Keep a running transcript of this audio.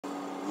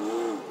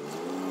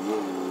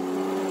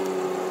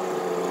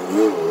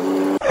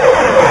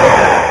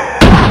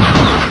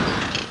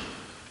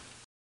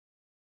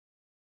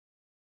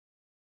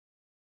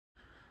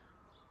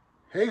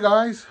Hey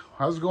guys,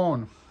 how's it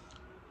going?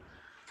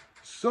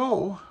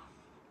 So,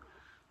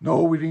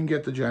 no, we didn't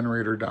get the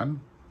generator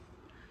done.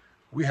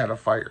 We had a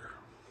fire.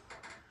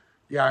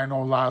 Yeah, I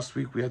know last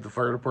week we had the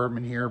fire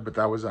department here, but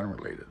that was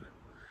unrelated.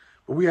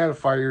 But we had a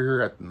fire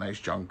here at the nice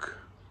junk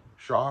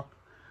shop.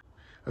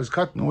 I was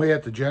cutting away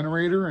at the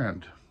generator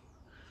and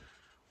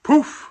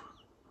poof,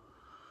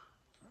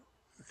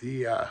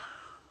 the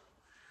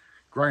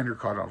grinder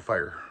caught on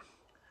fire,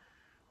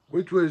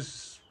 which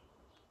was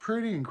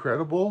pretty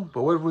incredible.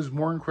 But what was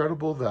more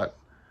incredible that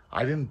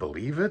I didn't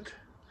believe it.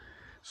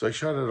 So I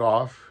shut it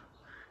off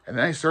and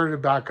then I started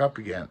it back up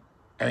again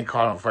and it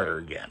caught on fire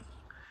again.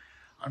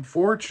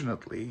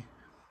 Unfortunately,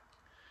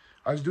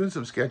 I was doing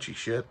some sketchy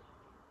shit,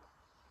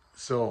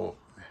 so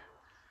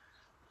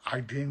I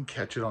didn't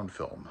catch it on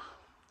film.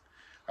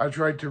 I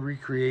tried to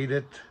recreate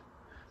it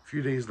a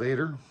few days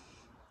later,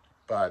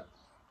 but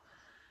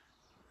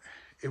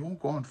it won't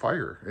go on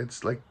fire.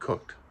 It's like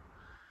cooked.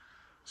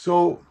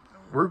 So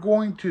we're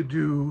going to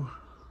do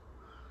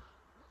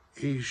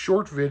a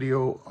short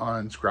video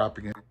on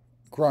scrapping a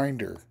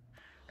grinder.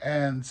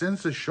 And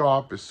since the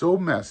shop is so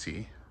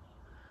messy,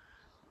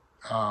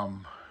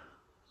 well,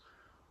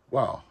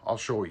 I'll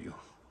show you.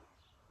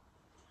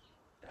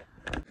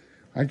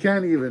 I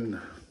can't even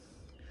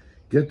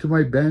get to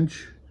my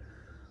bench,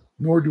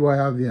 nor do I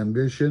have the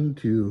ambition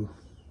to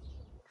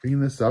clean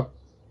this up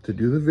to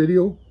do the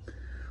video.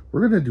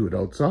 We're going to do it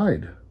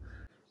outside.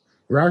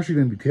 We're actually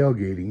going to be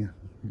tailgating,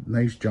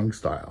 nice junk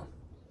style.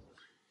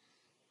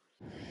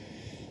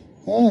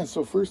 Yeah,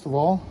 so first of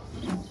all,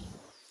 I'm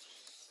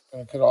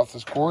going to cut off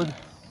this cord.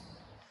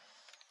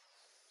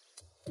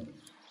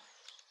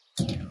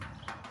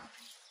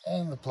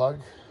 And the plug.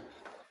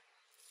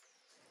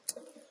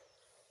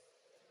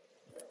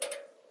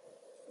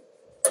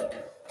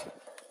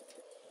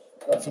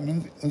 Got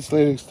some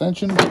insulated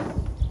extension.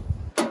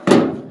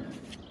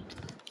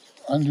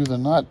 Undo the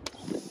nut.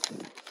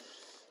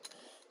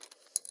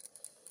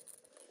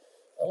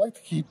 I like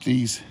to keep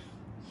these.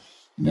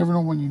 You never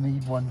know when you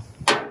need one.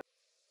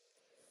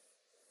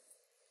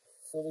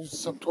 So there's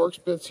some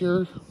Torx bits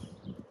here.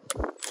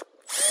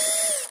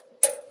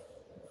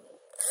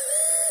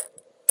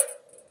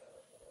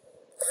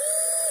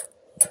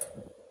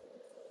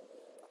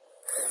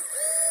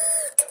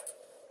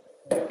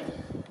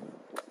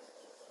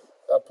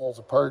 That pulls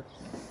apart.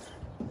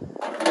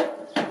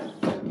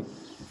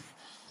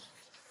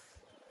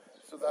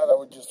 So that I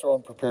would just throw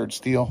in prepared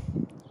steel.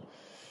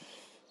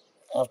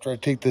 After I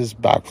take this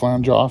back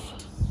flange off.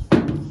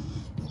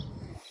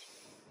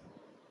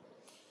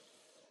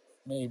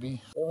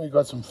 Maybe. Then we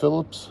got some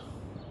Phillips.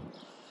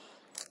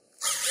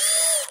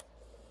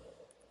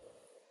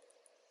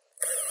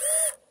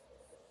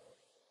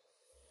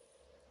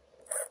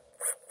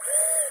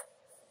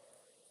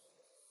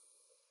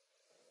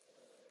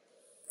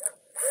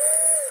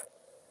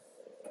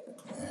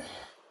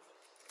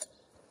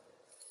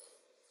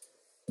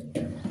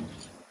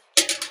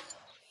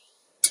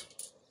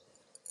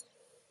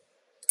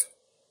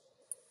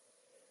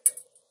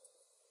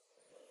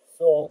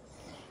 So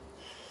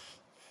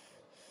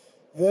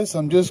this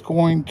I'm just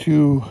going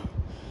to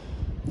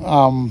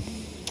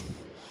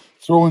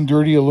throw in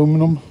dirty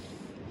aluminum.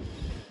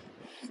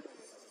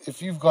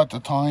 If you've got the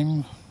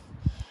time,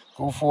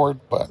 go for it,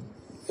 but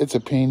it's a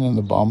pain in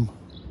the bum.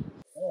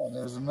 Oh, and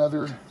there's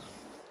another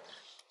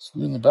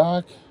screw in the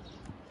back.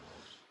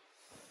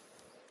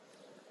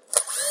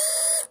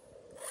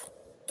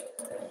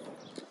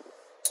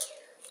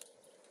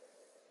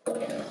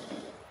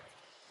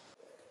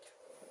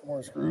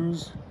 More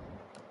screws.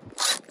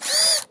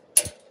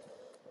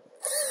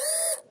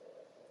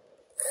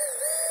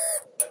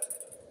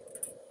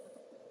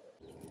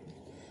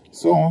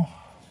 So,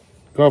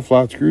 got a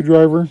flat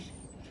screwdriver.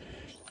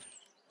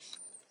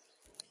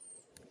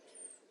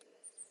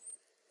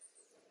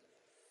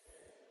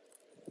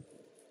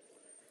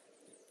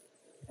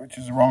 Which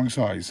is the wrong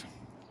size.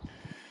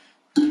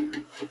 So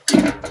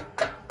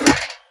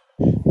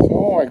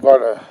I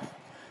got a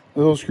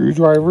little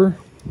screwdriver.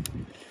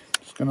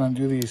 Just gonna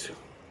undo these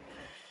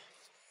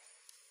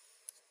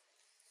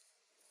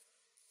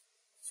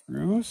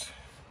screws.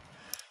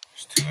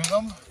 There's two of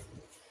them,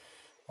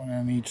 one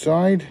on each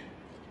side.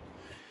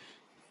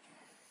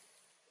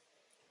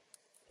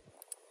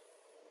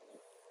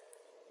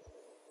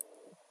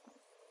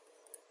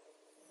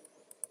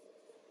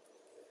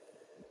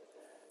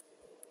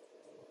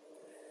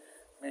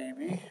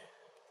 Maybe.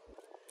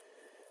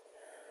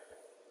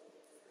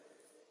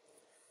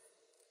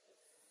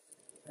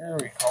 There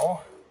we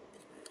go.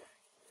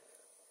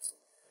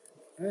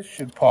 This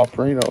should pop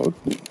right out.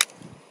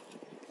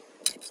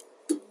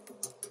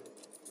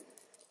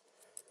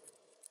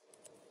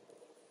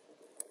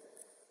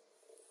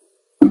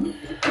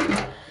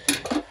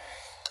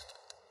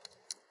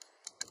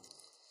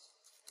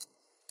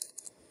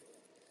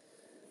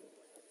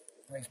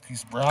 Nice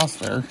piece of brass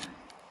there.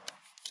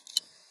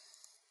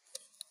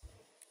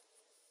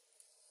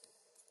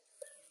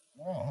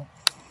 Oh.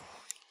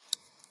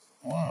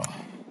 Wow.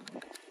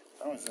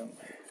 That was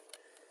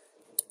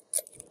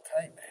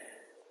tight.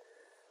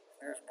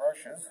 There's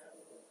brushes.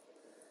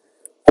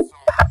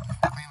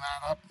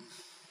 that up.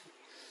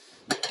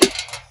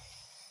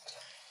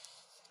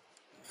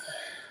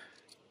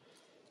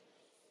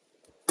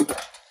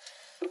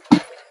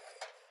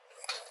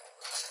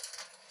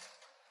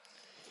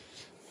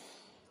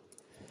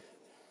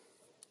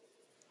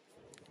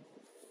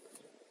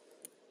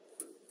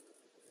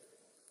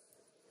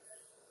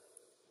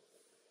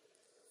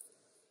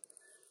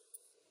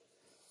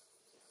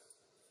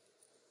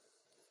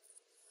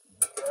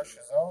 Brushes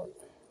out.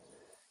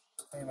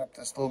 Clean up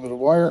this little bit of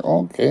wire.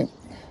 Okay.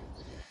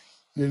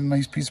 Get a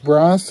nice piece of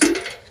brass.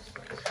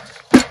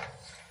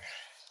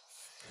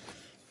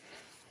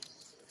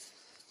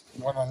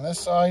 One on this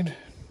side.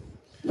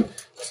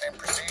 Same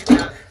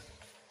procedure.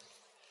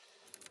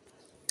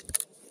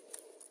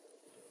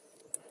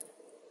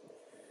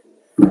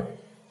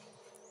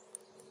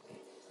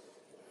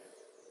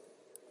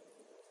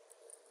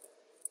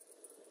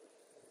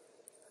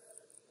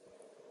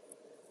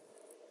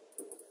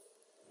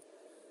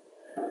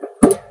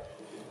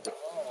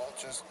 I'll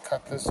just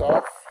cut this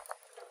off.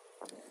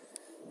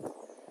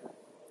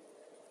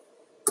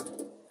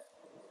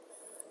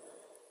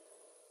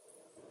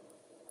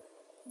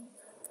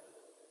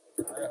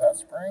 Get rid of that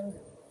spring.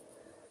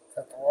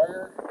 Cut the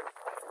wire.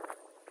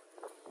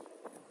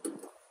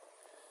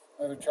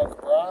 Another chunk of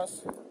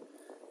brass. Yeah,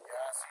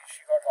 see,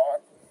 she got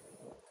hot.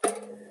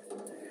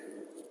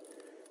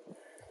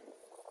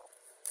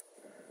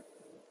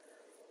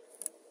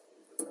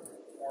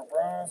 More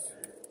brass.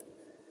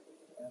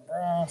 More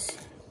brass.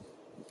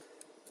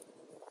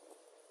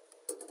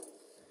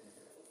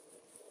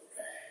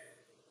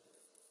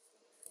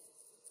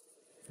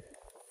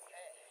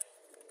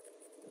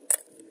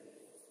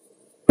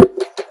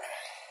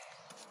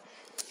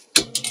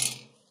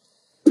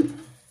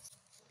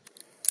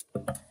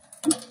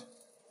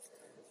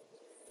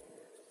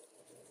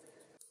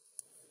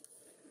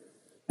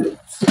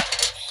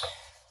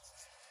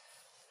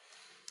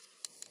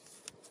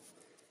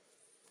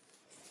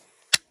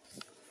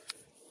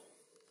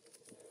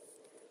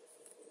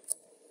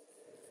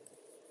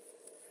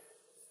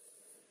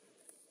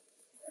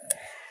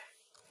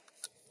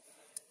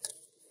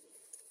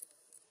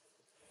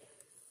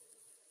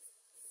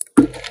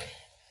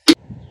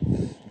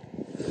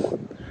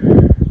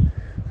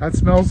 That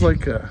smells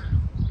like a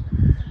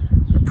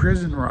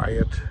prison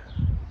riot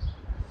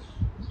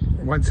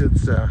once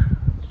it's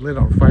lit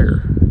on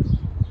fire.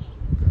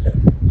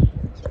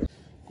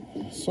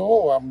 So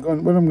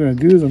what I'm going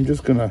to do is I'm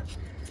just going to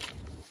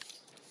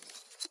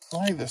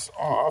pry this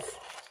off.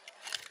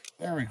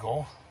 There we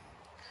go.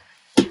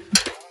 Oh,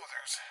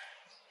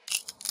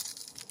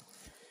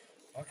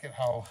 look at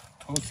how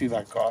toasty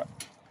that got.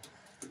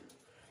 You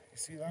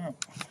see that?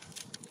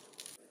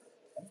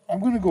 I'm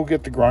going to go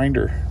get the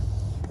grinder.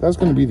 That's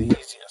going to be the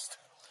easiest.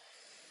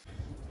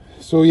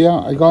 So yeah,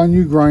 I got a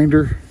new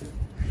grinder.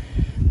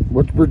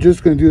 What we're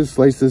just going to do is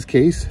slice this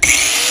case.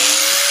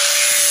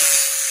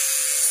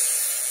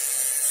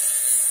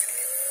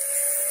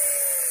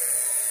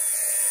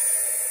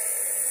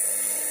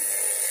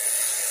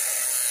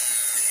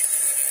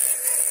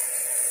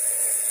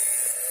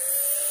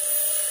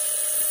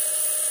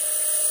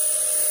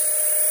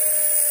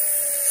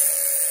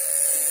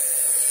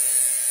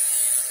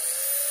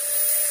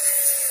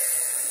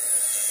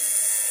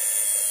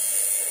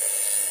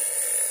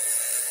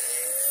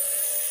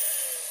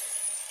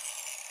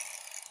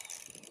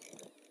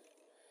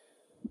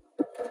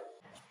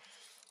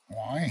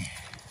 Why?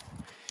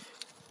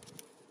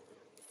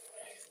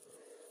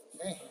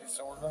 Okay,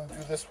 so we're going to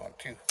do this one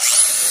too.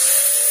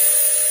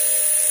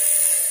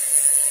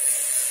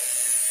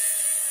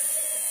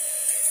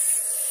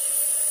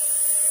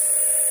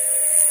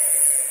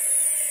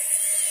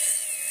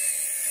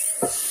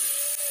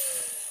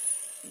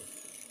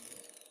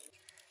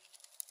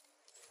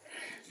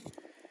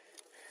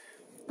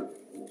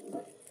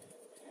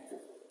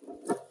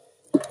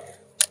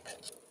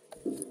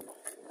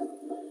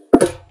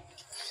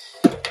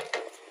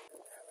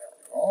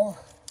 Oh.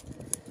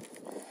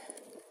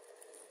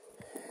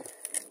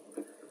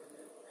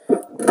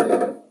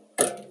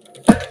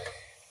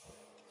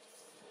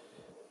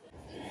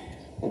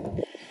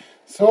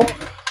 So,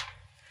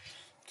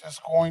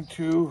 just going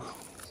to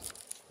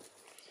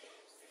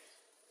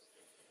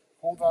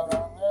hold that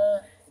on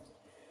there.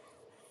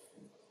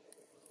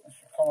 This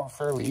should come out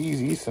fairly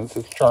easy since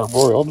it's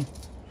charbroiled.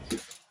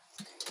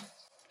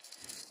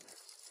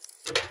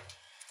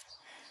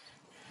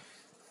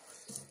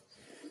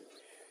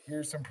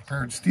 Here's some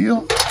prepared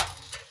steel.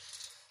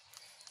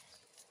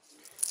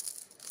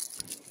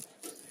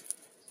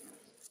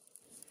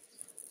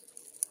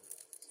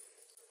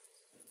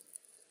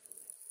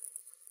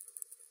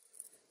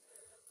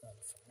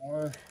 Some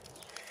more.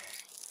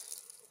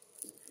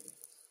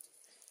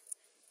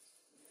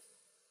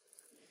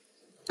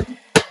 So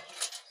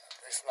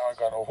now I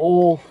got a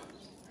hole.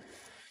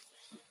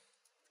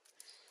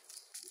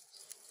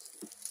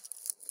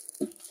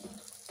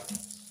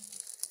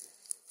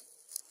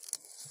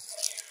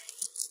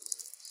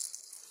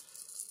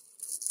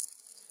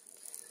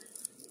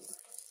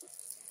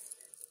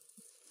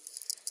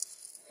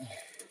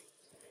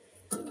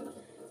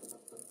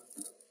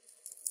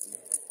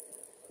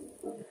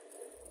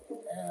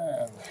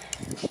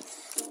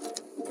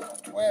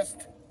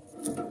 twist.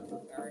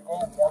 There we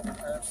go, more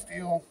prepared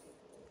steel.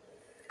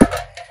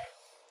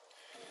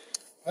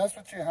 That's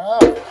what you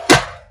have.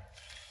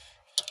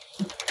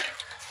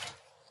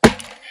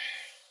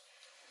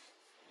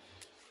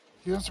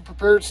 Here's the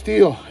prepared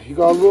steel. You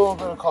got a little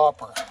bit of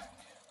copper.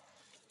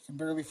 You can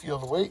barely feel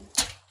the weight.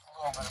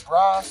 A little bit of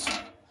brass.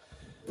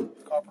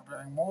 Copper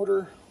bearing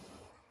motor.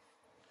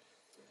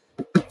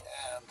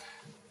 And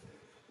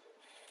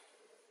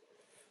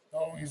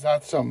not only is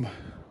that some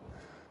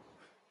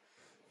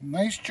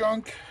nice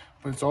junk,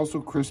 but it's also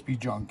crispy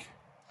junk.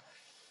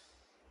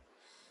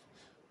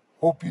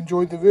 Hope you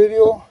enjoyed the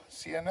video.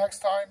 See you next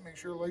time. Make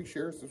sure to like,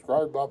 share,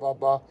 subscribe, blah, blah,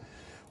 blah.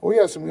 Oh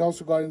yes, and we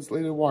also got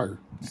insulated wire.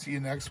 See you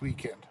next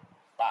weekend.